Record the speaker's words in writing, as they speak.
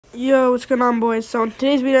Yo, what's going on, boys? So in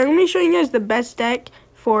today's video, I'm going to be showing you guys the best deck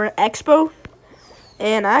for Expo.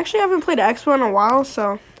 And I actually haven't played Expo in a while,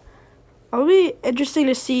 so it'll be interesting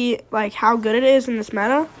to see like how good it is in this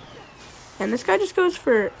meta. And this guy just goes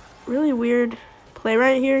for really weird play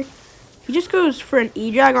right here. He just goes for an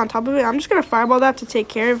E-drag on top of it. I'm just going to fireball that to take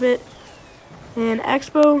care of it. And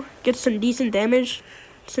Expo gets some decent damage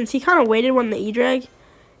since he kind of waited on the E-drag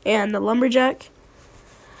and the lumberjack.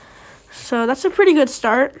 So that's a pretty good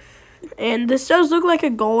start. And this does look like a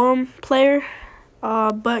golem player.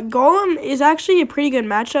 But golem is actually a pretty good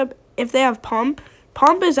matchup if they have pump.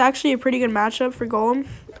 Pump is actually a pretty good matchup for golem.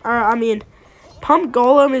 Pump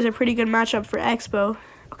golem is a pretty good matchup for Expo.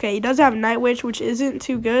 Okay, he does have Night Witch, which isn't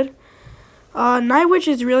too good. Night Witch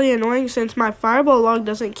is really annoying since my fireball log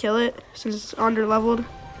doesn't kill it since it's under leveled.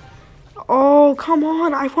 Oh, come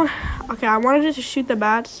on. I wanted it to shoot the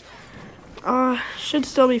bats. Should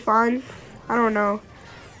still be fine. I don't know.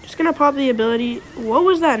 Just gonna pop the ability. What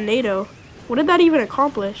was that NATO? What did that even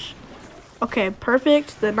accomplish? Okay,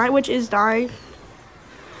 perfect. The Night Witch is dying.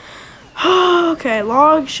 Okay,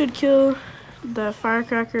 log should kill the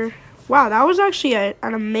firecracker. Wow, that was actually an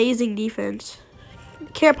amazing defense.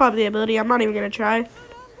 Can't pop the ability. I'm not even gonna try.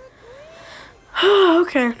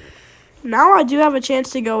 Okay. Now I do have a chance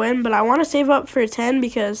to go in, but I want to save up for 10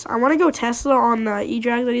 because I want to go Tesla on the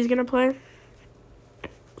E-drag that he's gonna play.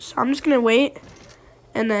 So I'm just going to wait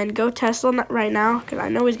and then go Tesla right now because I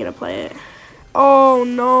know he's going to play it. Oh,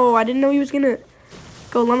 no. I didn't know he was going to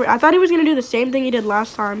go lumber. I thought he was going to do the same thing he did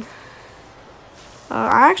last time.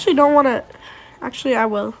 I actually don't want to. Actually, I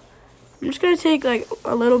will. I'm just going to take like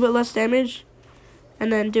a little bit less damage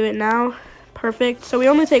and then do it now. Perfect. So we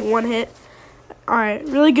only take one hit. All right.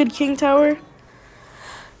 Really good King Tower.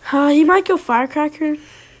 He might go Firecracker.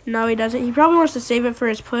 No, he doesn't. He probably wants to save it for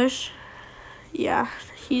his push. Yeah.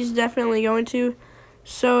 He's definitely going to.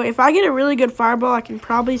 So if I get a really good fireball, I can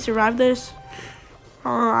probably survive this.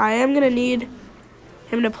 I am going to need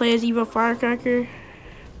him to play his Evo Firecracker.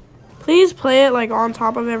 Please play it like on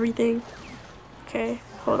top of everything. Okay,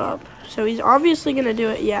 hold up. So he's obviously going to do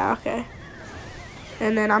it. Yeah, okay.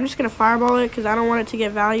 And then I'm just going to fireball it because I don't want it to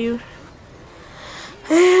get value.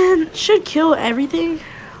 And should kill everything.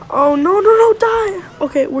 Oh, no, die.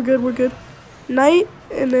 Okay, we're good. Knight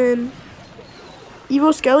and then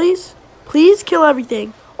Evo Skellies, please kill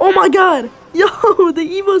everything. Oh my god. Yo, the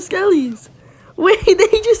Evo Skellies. Wait,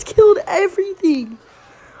 they just killed everything.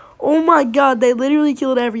 Oh my god, they literally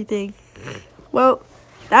killed everything. Well,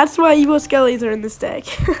 that's why Evo Skellies are in this deck.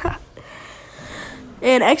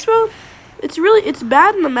 And Expo, it's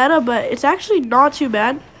bad in the meta, but it's actually not too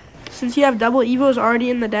bad. Since you have double Evos already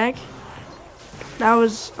in the deck.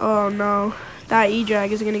 Oh no. That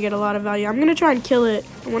E-drag is going to get a lot of value. I'm going to try and kill it.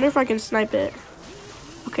 I wonder if I can snipe it.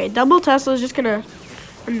 Okay, double Tesla is just going to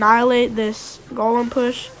annihilate this golem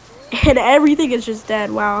push. And everything is just dead.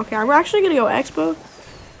 Wow, okay. I'm actually going to go Expo.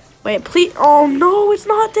 Wait, please. Oh, no, it's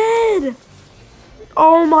not dead.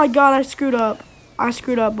 Oh, my God, I screwed up.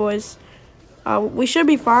 Boys. We should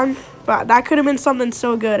be fine. But that could have been something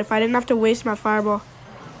so good if I didn't have to waste my fireball.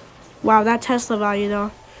 Wow, that Tesla value,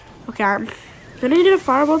 though. Okay, I'm going to need to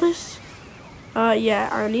fireball this. Yeah,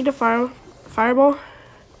 I need a fireball.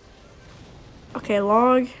 Okay,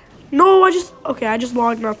 log. No, I just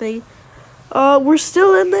logged nothing. We're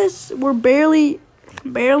still in this. We're barely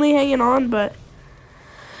hanging on, but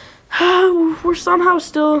we're somehow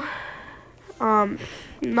still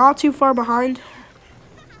not too far behind.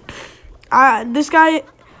 This guy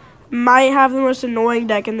might have the most annoying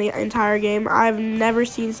deck in the entire game. I've never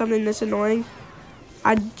seen something this annoying.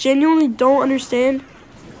 I genuinely don't understand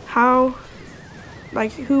who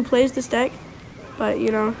plays this deck, but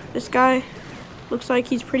you know, this guy looks like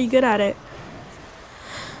he's pretty good at it.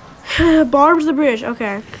 Barbs the bridge.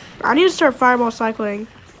 Okay, I need to start fireball cycling.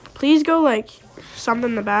 Please go like something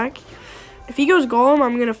in the back. If he goes golem,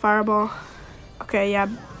 I'm gonna fireball. Okay, yeah.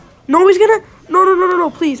 No, he's gonna. No.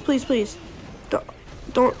 Please.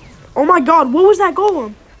 Don't. Oh my God, what was that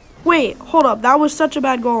golem? Wait, hold up. That was such a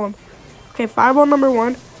bad golem. Okay, fireball number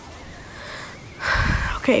 1.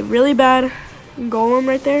 Okay, really bad golem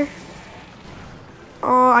right there.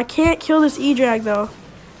 Oh, I can't kill this E-drag though.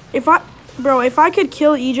 If I could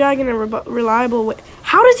kill E-drag in a reliable way.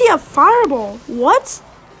 How does he have fireball? What?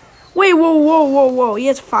 Wait, whoa. He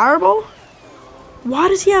has fireball? Why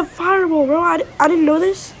does he have fireball, bro? I didn't know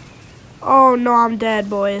this. Oh no, I'm dead,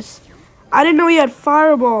 boys. I didn't know he had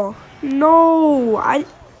fireball. No, I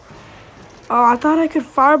thought I could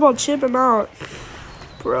fireball chip him out.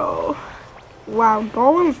 Bro. Wow,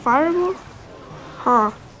 golem fireball?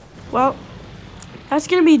 Huh. Well, that's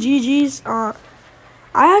going to be GG's.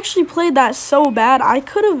 I actually played that so bad. I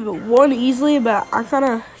could have won easily, but I kind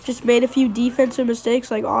of just made a few defensive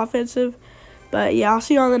mistakes, like offensive. But yeah, I'll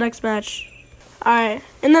see you on the next match. Alright,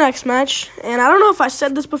 in the next match, and I don't know if I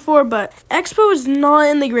said this before, but Expo is not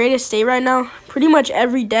in the greatest state right now. Pretty much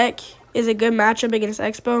every deck is a good matchup against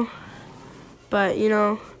Expo. But, you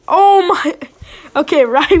know, oh my, okay,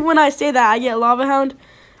 right when I say that, I get Lava Hound,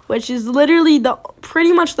 which is literally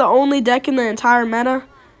pretty much the only deck in the entire meta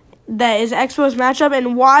that is Expo's matchup.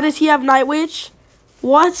 And why does he have Night Witch?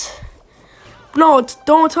 What? No,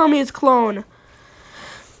 don't tell me it's clone.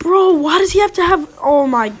 Bro, why does he have to have... Oh,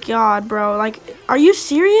 my God, bro. Like, are you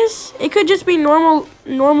serious? It could just be normal,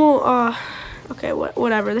 okay,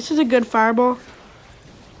 whatever. This is a good fireball.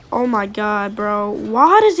 Oh, my God, bro.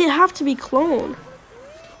 Why does it have to be clone?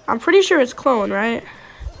 I'm pretty sure it's clone, right?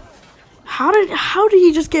 How did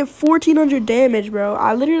he just get 1,400 damage, bro?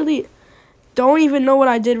 I literally don't even know what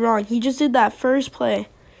I did wrong. He just did that first play.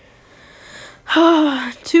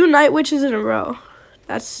 2 Night Witches in a row.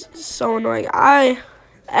 That's so annoying.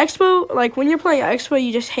 Expo, like, when you're playing Expo,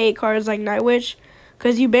 you just hate cards like Night Witch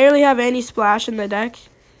because you barely have any splash in the deck.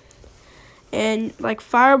 And, like,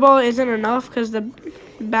 Fireball isn't enough because the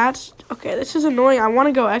bats... Okay, this is annoying. I want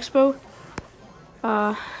to go Expo.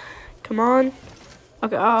 Come on.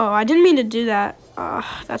 Okay, oh, I didn't mean to do that.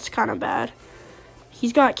 That's kind of bad.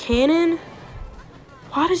 He's got Cannon.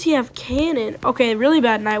 Why does he have Cannon? Okay, really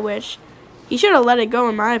bad Night Witch. He should have let it go,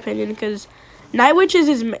 in my opinion, because Night Witch is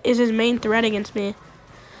his main threat against me.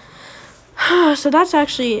 So that's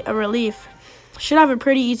actually a relief. Should have a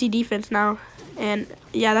pretty easy defense now. And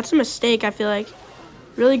yeah, that's a mistake, I feel like.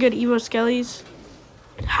 Really good Evo Skellies.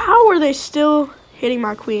 How are they still hitting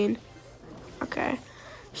my queen? Okay.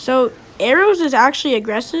 So Arrows is actually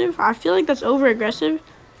aggressive. I feel like that's over aggressive.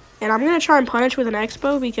 And I'm going to try and punish with an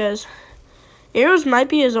Expo because Arrows might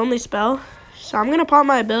be his only spell. So I'm going to pop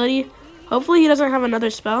my ability. Hopefully he doesn't have another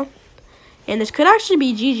spell. And this could actually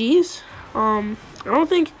be GG's. I don't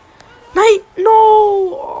think... No!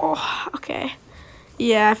 Oh, okay.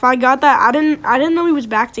 Yeah, if I got that, I didn't know he was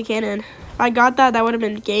back to Cannon. If I got that, that would have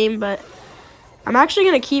been game, but I'm actually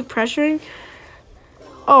going to keep pressuring.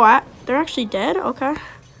 Oh, they're actually dead? Okay.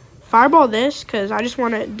 Fireball this, because I just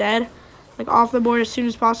want it dead, like off the board as soon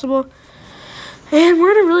as possible. And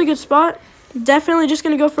we're in a really good spot. Definitely just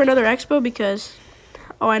going to go for another Expo because,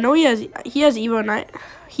 oh, I know he has Evo Night.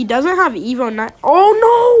 He doesn't have Evo Night.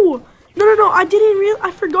 Oh, no! No, I didn't realize.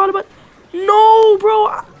 I forgot about. No,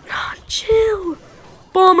 bro. Chill.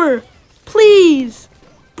 Bomber. Please.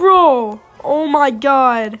 Bro. Oh, my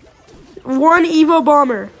God. 1 Evo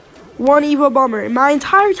Bomber. 1 Evo Bomber. My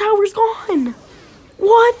entire tower's gone.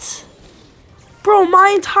 What? Bro,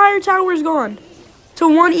 my entire tower's gone. To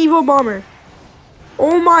 1 Evo Bomber.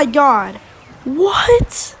 Oh, my God.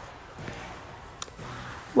 What?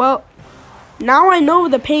 Well, now I know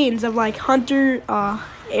the pains of, like, Hunter,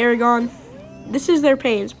 Aragon. This is their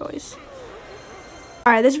pains, boys.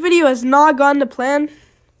 Alright, this video has not gone to plan.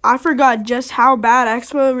 I forgot just how bad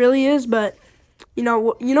Expo really is, but you know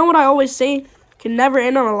what I always say, can never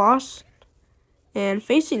end on a loss. And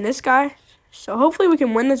facing this guy, so hopefully we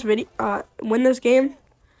can win this game.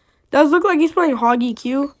 Does look like he's playing Hog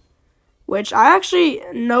EQ, which I actually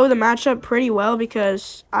know the matchup pretty well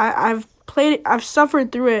because I've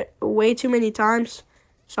suffered through it way too many times,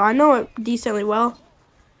 so I know it decently well.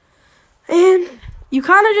 And you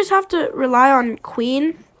kind of just have to rely on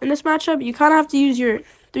Queen in this matchup. You kind of have to use your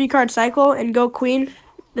 3-card cycle and go Queen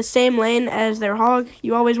the same lane as their Hog.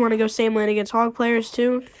 You always want to go same lane against Hog players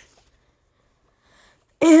too.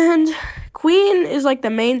 And Queen is like the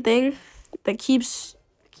main thing that keeps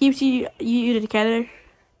you together.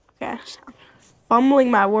 Okay, so I'm fumbling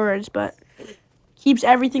my words, but keeps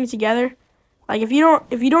everything together. Like if you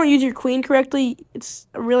don't use your Queen correctly, it's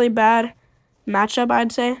a really bad matchup,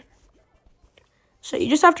 I'd say. So you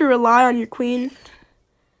just have to rely on your Queen.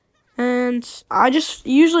 And I just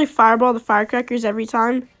usually fireball the firecrackers every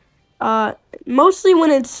time. Mostly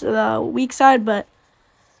when it's the weak side, but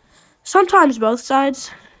sometimes both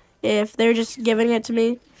sides. If they're just giving it to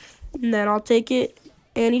me, and then I'll take it.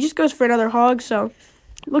 And he just goes for another Hog, so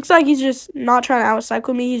looks like he's just not trying to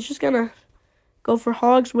out-cycle me. He's just going to go for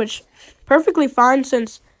Hogs, which perfectly fine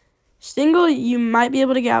since single you might be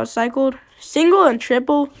able to get out-cycled. Single and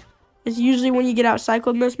triple is usually when you get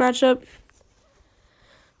out-cycled in this matchup.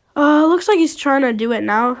 Looks like he's trying to do it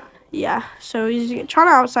now. Yeah, so he's trying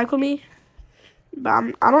to out-cycle me. But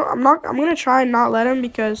I'm gonna try and not let him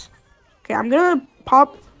because okay, I'm gonna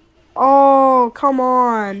pop. Oh, come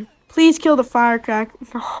on. Please kill the firecracker.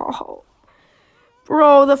 No.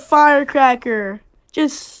 Bro, the firecracker.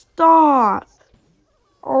 Just stop.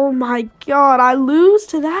 Oh my god, I lose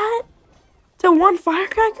to that? To one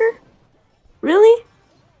firecracker? Really?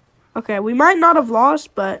 Okay, we might not have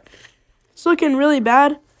lost, but it's looking really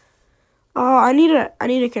bad. Oh, I need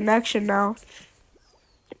a connection now.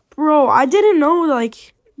 Bro, I didn't know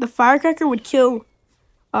like the firecracker would kill.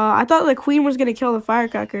 I thought the queen was gonna kill the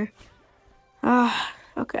firecracker.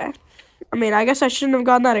 Okay. I mean, I guess I shouldn't have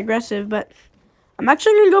gotten that aggressive, but I'm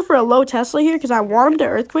actually gonna go for a low Tesla here because I want him to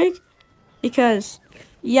earthquake. Because,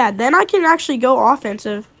 yeah, then I can actually go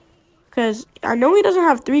offensive. Because I know he doesn't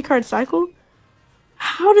have 3-card cycle.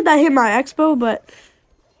 How did that hit my expo? But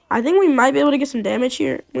I think we might be able to get some damage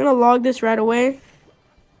here. I'm gonna log this right away.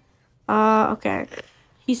 Okay.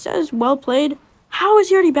 He says well played. How is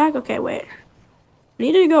he already back? Okay, wait. I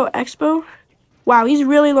need to go expo. Wow, he's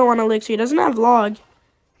really low on elixir. He doesn't have log.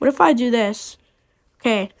 What if I do this?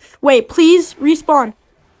 Okay. Wait, please respawn.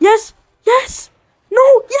 Yes. Yes.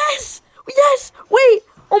 No. Yes. Yes. Wait.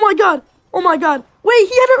 Oh my god. Oh my god. Wait,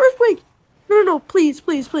 he had an earthquake. No. Please,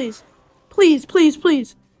 please, please. Please, please,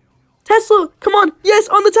 please. Tesla, come on. Yes,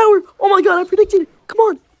 on the tower. Oh my god, I predicted it. Come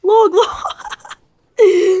on. Log.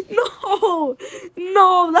 No.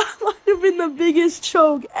 No, that might have been the biggest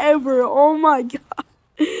choke ever. Oh my god.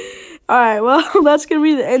 Alright, well, that's going to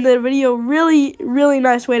be the end of the video. Really, really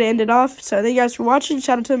nice way to end it off. So, thank you guys for watching.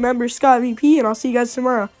 Shout out to the members, Scotty P, and I'll see you guys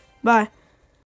tomorrow. Bye.